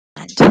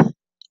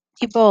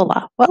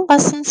Ebola. What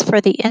lessons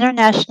for the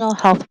International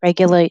Health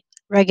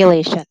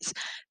Regulations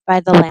by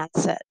The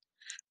Lancet.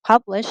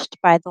 Published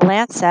by The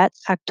Lancet,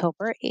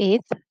 October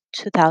 8th,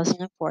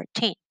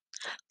 2014.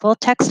 Full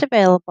text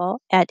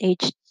available at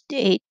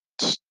http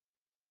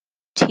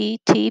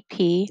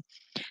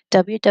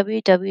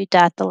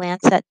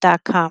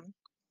www.thelancet.com.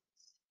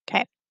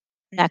 Okay.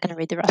 I'm not going to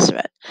read the rest of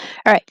it.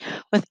 All right.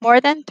 With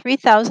more than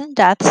 3,000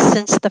 deaths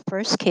since the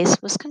first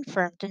case was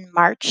confirmed in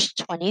March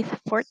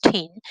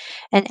 2014,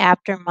 and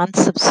after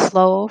months of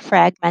slow,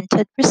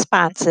 fragmented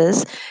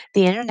responses,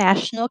 the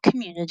international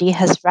community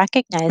has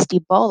recognized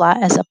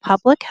Ebola as a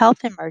public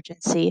health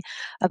emergency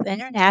of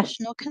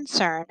international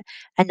concern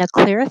and a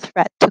clear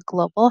threat to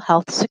global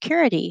health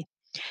security.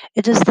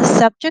 It is the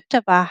subject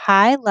of a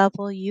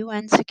high-level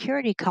UN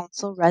Security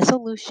Council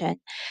resolution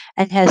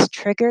and has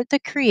triggered the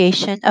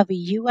creation of a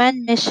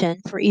UN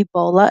mission for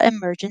Ebola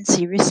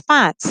emergency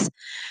response.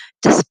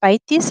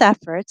 Despite these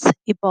efforts,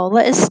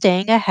 Ebola is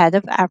staying ahead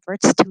of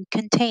efforts to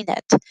contain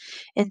it.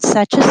 In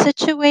such a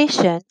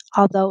situation,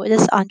 although it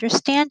is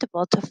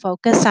understandable to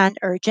focus on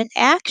urgent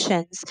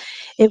actions,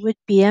 it would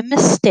be a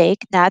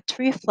mistake not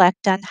to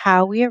reflect on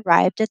how we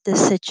arrived at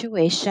this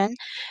situation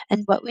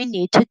and what we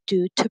need to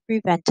do to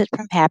prevent it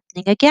from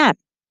happening again.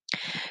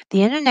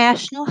 The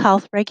International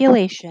Health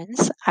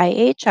Regulations,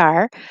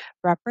 IHR,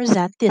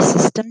 represent the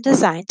system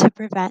designed to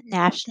prevent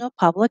national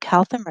public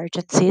health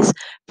emergencies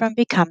from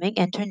becoming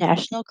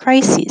international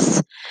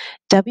crises.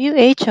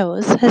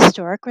 WHO's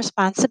historic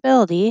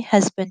responsibility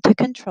has been to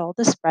control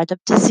the spread of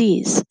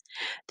disease.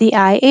 The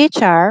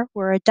IHR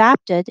were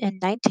adopted in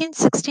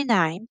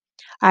 1969,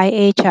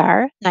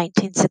 IHR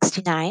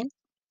 1969,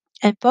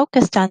 and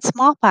focused on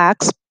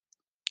smallpox,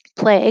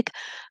 plague,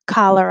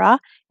 cholera,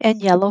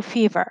 and yellow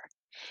fever.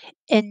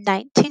 In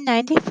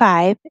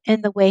 1995,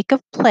 in the wake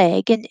of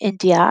plague in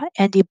India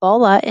and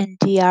Ebola in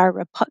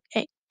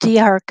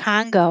DR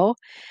Congo,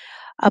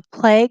 a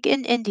plague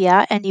in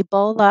India and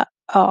Ebola.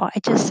 Oh, I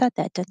just said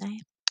that, didn't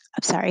I?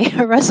 I'm sorry.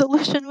 A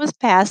resolution was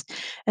passed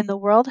in the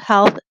World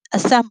Health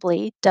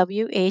Assembly,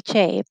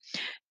 WHA,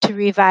 to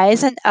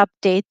revise and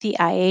update the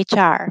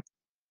IHR.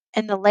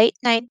 In the late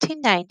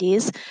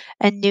 1990s,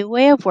 a new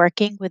way of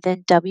working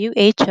within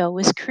WHO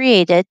was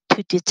created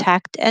to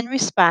detect and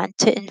respond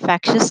to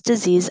infectious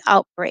disease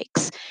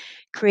outbreaks,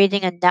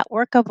 creating a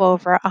network of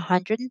over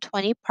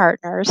 120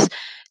 partners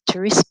to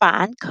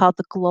respond called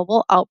the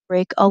Global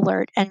Outbreak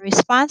Alert and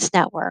Response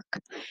Network.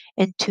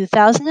 In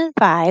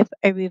 2005,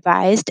 a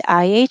revised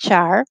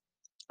IHR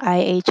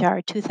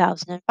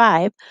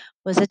 2005,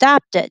 was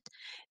adopted.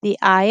 The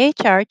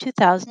IHR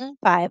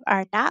 2005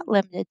 are not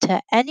limited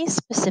to any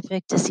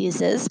specific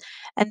diseases,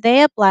 and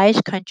they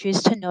oblige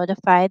countries to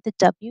notify the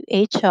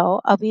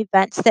WHO of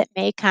events that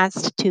may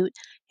constitute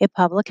a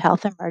public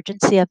health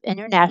emergency of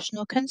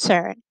international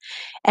concern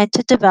and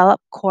to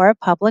develop core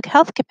public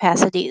health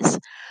capacities.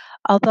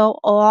 Although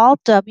all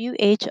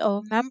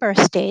WHO member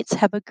states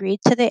have agreed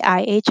to the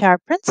IHR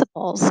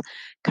principles,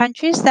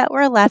 countries that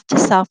were left to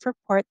self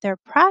report their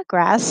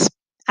progress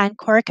on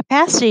core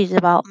capacity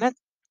development,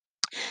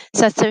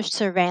 such as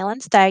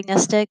surveillance,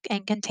 diagnostic,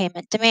 and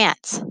containment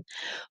demands.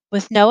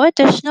 With no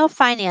additional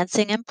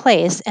financing in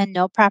place and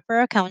no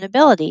proper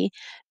accountability,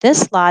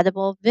 this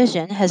laudable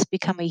vision has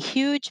become a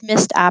huge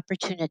missed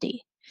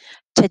opportunity.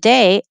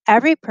 Today,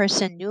 every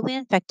person newly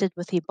infected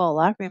with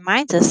Ebola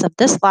reminds us of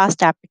this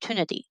lost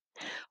opportunity.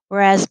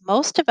 Whereas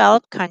most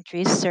developed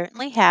countries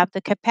certainly have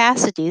the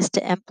capacities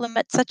to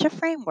implement such a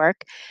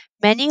framework,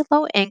 many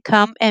low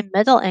income and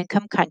middle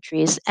income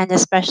countries, and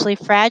especially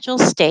fragile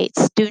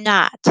states, do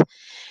not.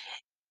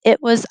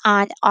 It was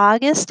on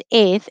August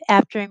 8th,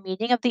 after a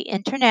meeting of the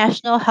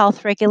International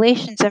Health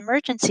Regulations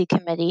Emergency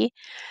Committee,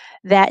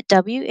 that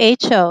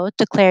WHO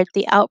declared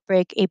the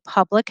outbreak a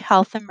public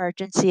health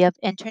emergency of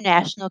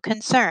international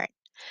concern.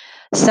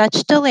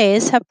 Such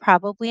delays have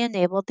probably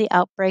enabled the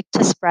outbreak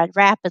to spread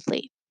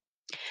rapidly.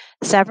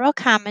 Several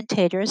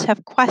commentators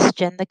have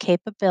questioned the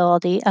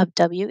capability of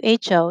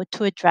WHO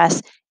to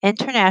address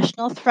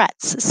international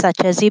threats such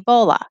as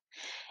Ebola,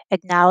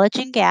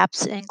 acknowledging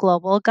gaps in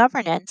global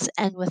governance,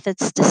 and with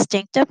its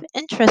distinctive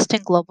interest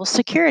in global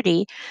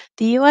security,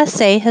 the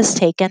USA has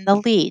taken the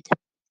lead.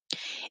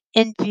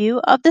 In view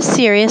of the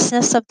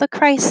seriousness of the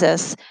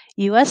crisis,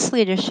 U.S.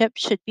 leadership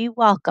should be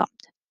welcomed.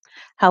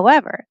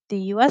 However, the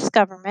U.S.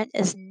 government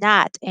is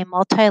not a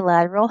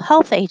multilateral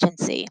health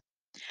agency.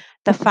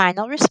 The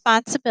final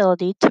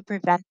responsibility to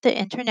prevent the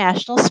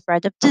international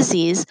spread of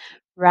disease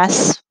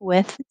rests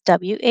with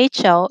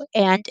WHO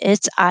and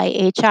its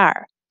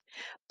IHR.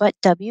 But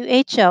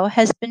WHO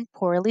has been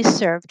poorly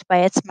served by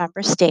its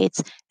member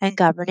states and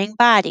governing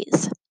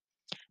bodies.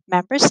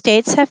 Member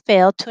states have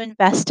failed to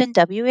invest in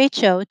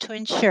WHO to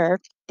ensure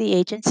the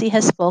agency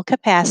has full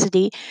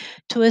capacity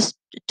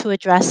to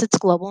address its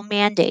global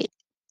mandate.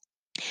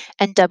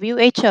 And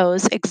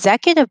WHO's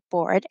executive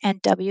board and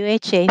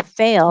WHA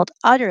failed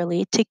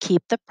utterly to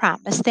keep the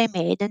promise they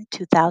made in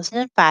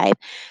 2005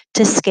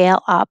 to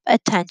scale up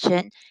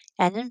attention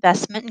and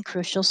investment in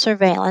crucial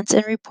surveillance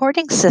and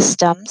reporting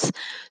systems,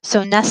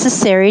 so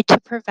necessary to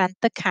prevent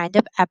the kind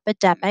of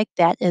epidemic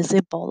that is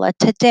Ebola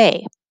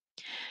today.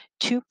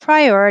 Two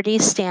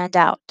priorities stand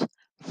out.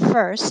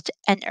 First,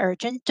 an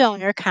urgent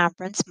donor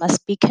conference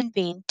must be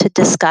convened to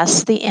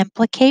discuss the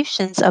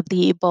implications of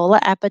the Ebola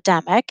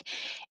epidemic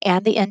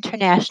and the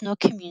international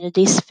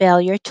community's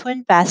failure to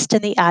invest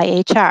in the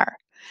IHR.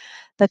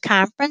 The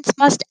conference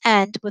must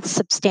end with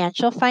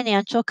substantial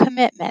financial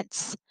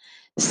commitments.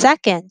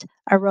 Second,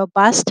 a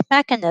robust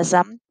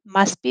mechanism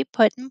must be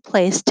put in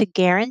place to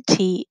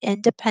guarantee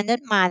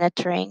independent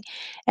monitoring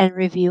and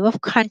review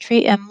of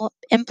country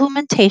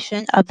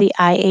implementation of the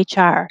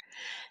IHR.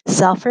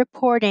 Self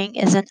reporting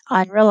is an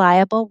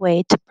unreliable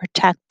way to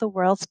protect the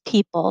world's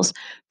peoples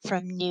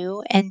from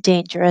new and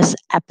dangerous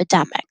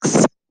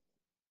epidemics.